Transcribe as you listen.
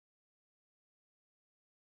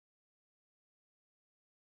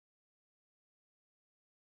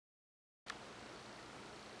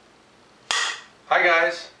Hi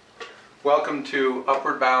guys, welcome to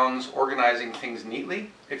Upward Bound's Organizing Things Neatly.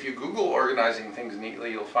 If you Google Organizing Things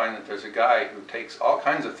Neatly, you'll find that there's a guy who takes all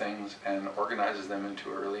kinds of things and organizes them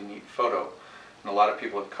into a really neat photo. And a lot of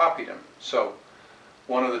people have copied him. So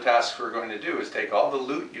one of the tasks we're going to do is take all the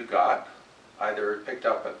loot you got, either picked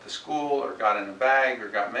up at the school or got in a bag or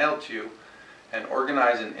got mailed to you, and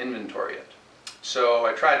organize and inventory it. So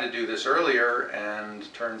I tried to do this earlier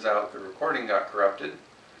and turns out the recording got corrupted.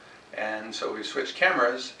 And so we switched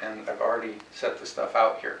cameras and I've already set the stuff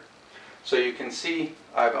out here. So you can see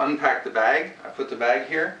I've unpacked the bag, I put the bag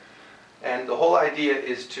here, and the whole idea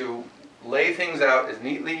is to lay things out as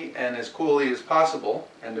neatly and as coolly as possible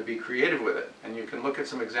and to be creative with it. And you can look at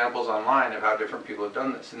some examples online of how different people have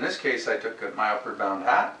done this. In this case I took my Upward Bound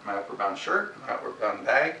hat, my Upward Bound shirt, my Upward Bound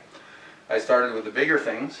bag. I started with the bigger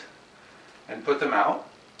things and put them out.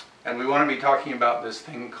 And we want to be talking about this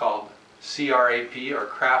thing called CRAP, or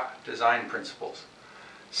CRAP Design Principles.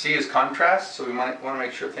 C is contrast, so we want to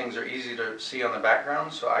make sure things are easy to see on the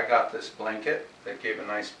background. So I got this blanket that gave a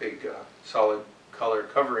nice big solid color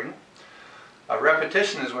covering.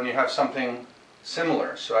 Repetition is when you have something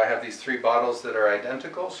similar. So I have these three bottles that are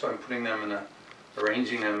identical, so I'm putting them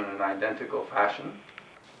arranging them in an identical fashion.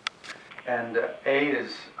 And A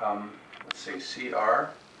is, let's see,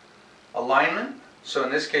 CR, alignment. So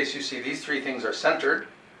in this case you see these three things are centered.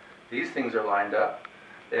 These things are lined up.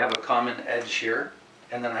 They have a common edge here.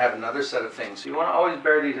 And then I have another set of things. So you want to always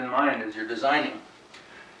bear these in mind as you're designing.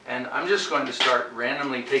 And I'm just going to start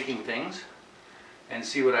randomly taking things and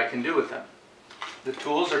see what I can do with them. The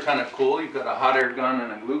tools are kind of cool. You've got a hot air gun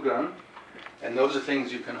and a glue gun. And those are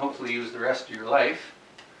things you can hopefully use the rest of your life.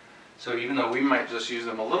 So even though we might just use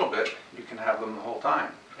them a little bit, you can have them the whole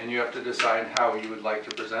time. And you have to decide how you would like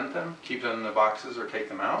to present them. Keep them in the boxes or take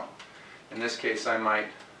them out. In this case I might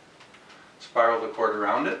spiral the cord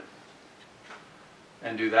around it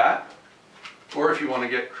and do that. Or if you want to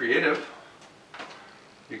get creative,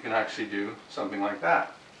 you can actually do something like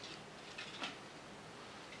that.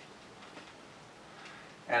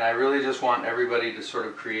 And I really just want everybody to sort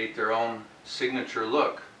of create their own signature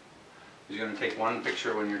look. You're going to take one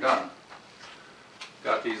picture when you're done.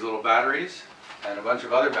 Got these little batteries and a bunch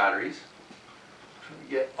of other batteries.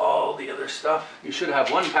 Get all the other stuff. You should have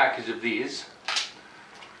one package of these.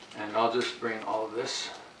 And I'll just bring all of this.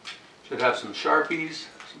 Should have some Sharpies,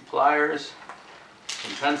 some pliers,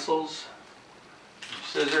 some pencils, some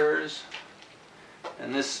scissors,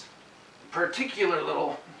 and this particular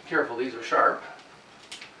little, careful, these are sharp,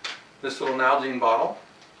 this little Nalgene bottle.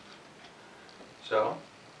 So,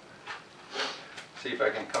 see if I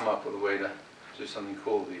can come up with a way to do something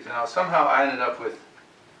cool with these. Now somehow I ended up with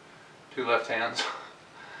two left hands.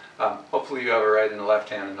 Hopefully you have it right in the left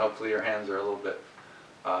hand, and hopefully your hands are a little bit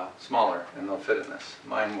smaller and they'll fit in this.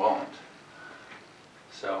 Mine won't.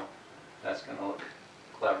 So that's going to look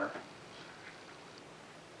clever.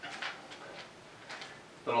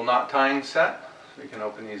 Little knot tying set. So we can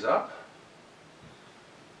open these up.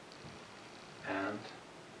 And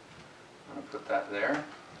I'm going to put that there.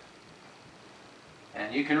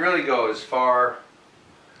 And you can really go as far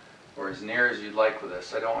or as near as you'd like with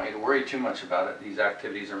this. I don't want you to worry too much about it. These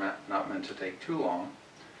activities are not meant to take too long.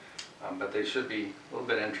 But they should be a little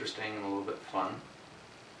bit interesting and a little bit fun.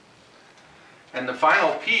 And the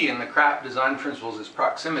final P in the CRAP design principles is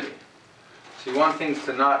proximity. So you want things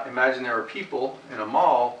to not, imagine there are people in a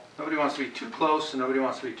mall, nobody wants to be too close and nobody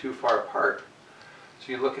wants to be too far apart.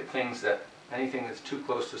 So you look at things that, anything that's too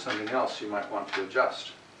close to something else you might want to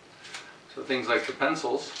adjust. So things like the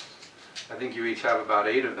pencils, I think you each have about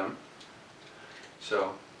 8 of them.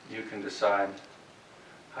 So you can decide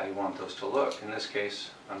how you want those to look. In this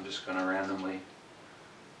case, I'm just going to randomly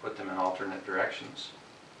put them in alternate directions.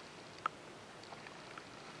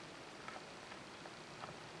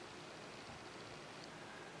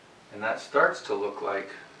 And that starts to look like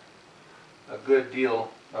a good deal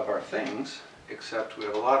of our things, except we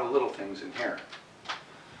have a lot of little things in here.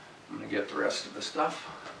 I'm going to get the rest of the stuff.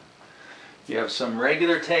 You have some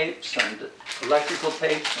regular tape, some electrical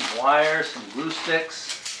tape, some wires, some glue sticks,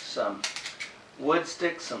 some wood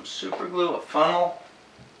sticks, some super glue, a funnel.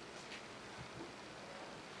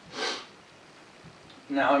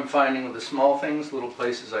 Now I'm finding with the small things, little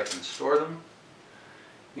places I can store them.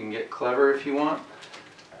 You can get clever if you want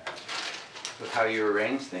with how you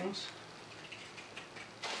arrange things.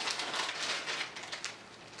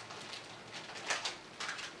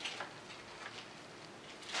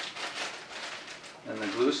 And the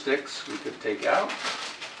glue sticks we could take out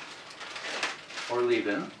or leave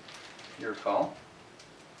in. Your call.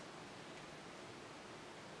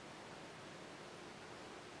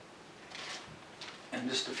 And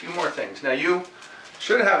just a few more things. Now you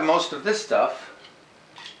should have most of this stuff,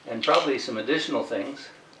 and probably some additional things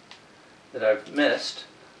that I've missed,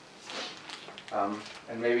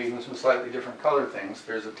 and maybe even some slightly different color things.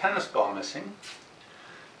 There's a tennis ball missing,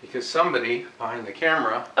 because somebody behind the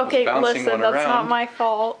camera was bouncing one around. That's not my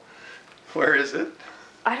fault. Where is it?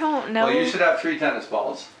 I don't know. Well, you should have 3 tennis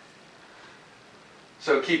balls.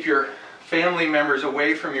 So keep your family members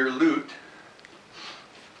away from your loot.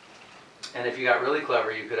 And if you got really clever,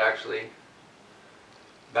 you could actually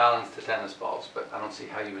balance the tennis balls, but I don't see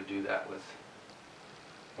how you would do that with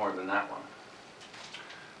more than that one.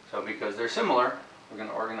 So because they're similar, we're going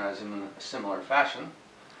to organize them in a similar fashion.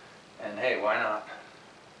 And hey, why not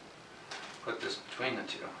put this between the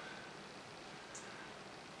two?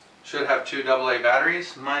 Should have 2 AA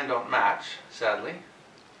batteries. Mine don't match, sadly.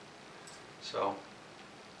 So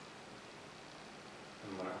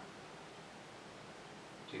I'm going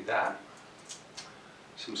to do that.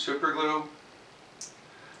 Some super glue,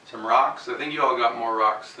 some rocks. I think you all got more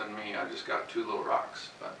rocks than me. I just got 2 little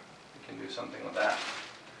rocks, but you can do something with that.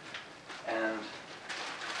 And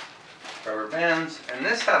rubber bands. And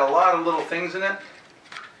this had a lot of little things in it.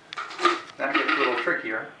 That gets a little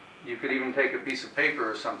trickier. You could even take a piece of paper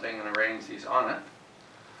or something and arrange these on it.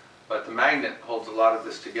 But the magnet holds a lot of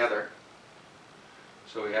this together.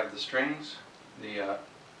 So we have the strings, this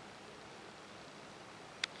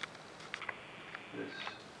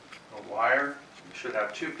a wire. You should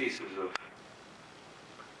have 2 pieces of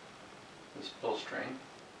this pull string.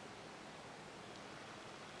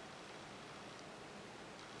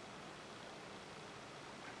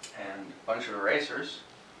 And a bunch of erasers.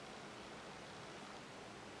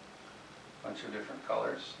 A bunch of different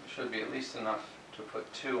colors. There should be at least enough to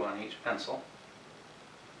put 2 on each pencil.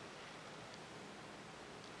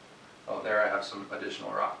 Oh, there I have some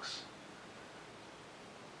additional rocks.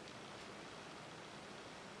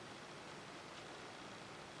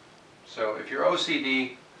 So if you're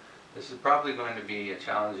OCD, this is probably going to be a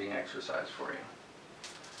challenging exercise for you.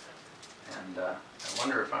 And I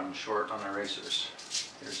wonder if I'm short on erasers.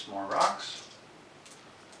 Here's some more rocks.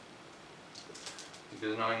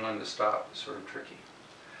 Because knowing when to stop is sort of tricky.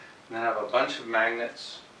 And then I have a bunch of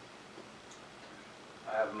magnets.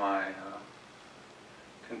 I have my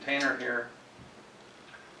container here,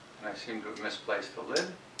 and I seem to have misplaced the lid.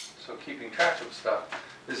 So keeping track of stuff.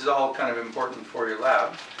 This is all kind of important for your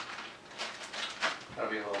lab. That'll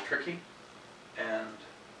be a little tricky. And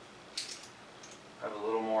I have a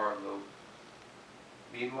little more of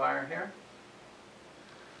the bead wire here.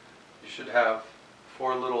 You should have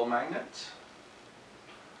 4 little magnets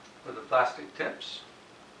with the plastic tips.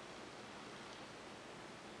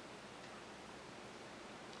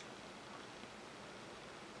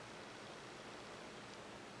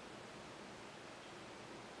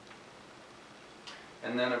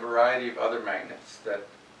 And then a variety of other magnets that,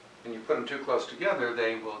 when you put them too close together,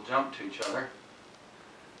 they will jump to each other.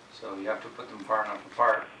 So you have to put them far enough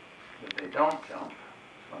apart that they don't jump.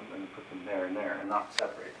 So I'm going to put them there and not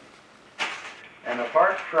separate them. And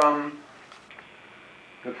apart from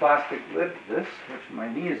the plastic lid to this, which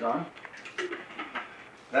my knee is on,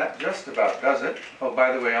 that just about does it. Oh,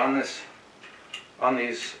 by the way, on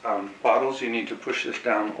these bottles, you need to push this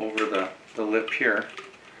down over the lip here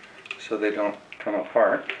so they don't come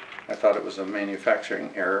apart. I thought it was a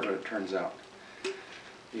manufacturing error, but it turns out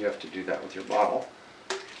you have to do that with your bottle.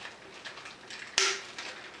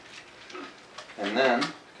 And then,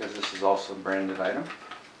 because this is also a branded item,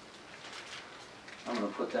 I'm going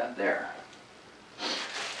to put that there.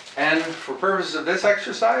 And for purposes of this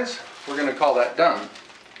exercise, we're going to call that done.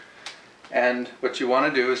 And what you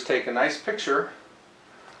want to do is take a nice picture,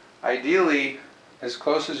 ideally as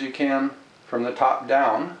close as you can from the top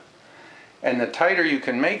down. And the tighter you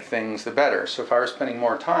can make things, the better. So if I were spending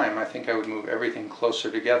more time, I think I would move everything closer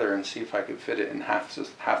together and see if I could fit it in half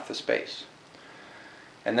the space.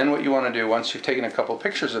 And then what you want to do, once you've taken a couple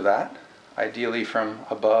pictures of that, ideally from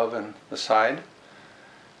above and the side,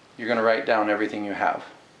 you're going to write down everything you have.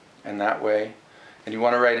 And that way, and you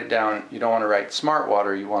want to write it down, you don't want to write smart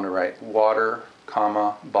water, you want to write water,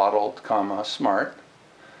 comma, bottled, comma, smart,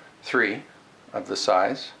 3 of the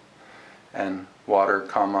size, and water,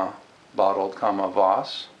 comma, bottled, comma,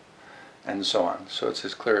 Voss, and so on. So it's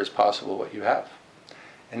as clear as possible what you have.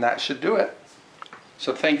 And that should do it.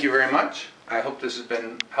 So thank you very much. I hope this has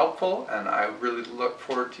been helpful, and I really look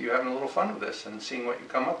forward to you having a little fun with this and seeing what you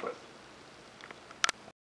come up with.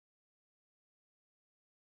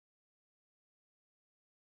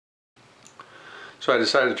 So I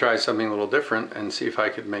decided to try something a little different and see if I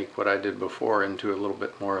could make what I did before into a little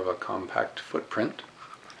bit more of a compact footprint.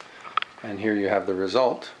 And here you have the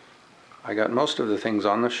result. I got most of the things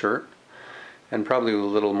on the shirt, and probably with a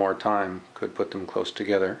little more time could put them close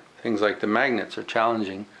together. Things like the magnets are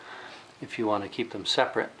challenging if you want to keep them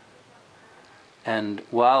separate. And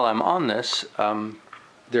while I'm on this,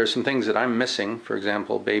 there are some things that I'm missing. For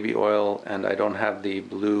example, baby oil, and I don't have the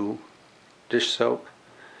blue dish soap,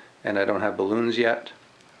 and I don't have balloons yet,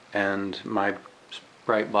 and my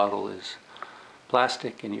Sprite bottle is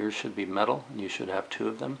plastic and yours should be metal, and you should have 2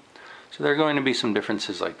 of them. So there are going to be some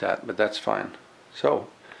differences like that, but that's fine. So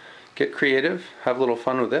get creative, have a little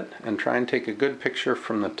fun with it, and try and take a good picture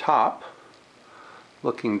from the top,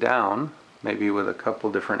 looking down, maybe with a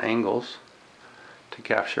couple different angles to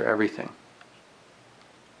capture everything.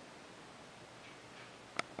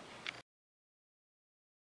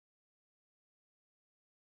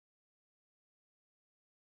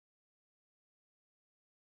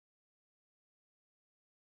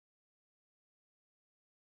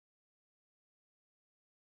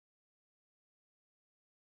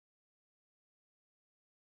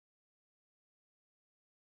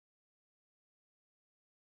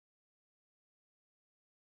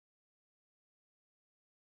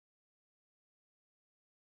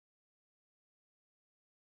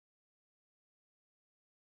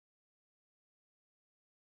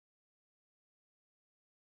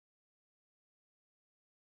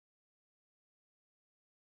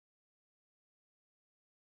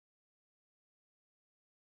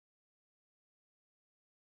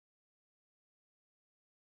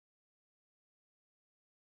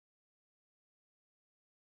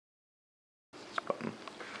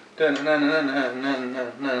 Dun, na, na, na, na,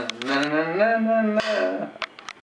 na, na, na, na, na, na, na.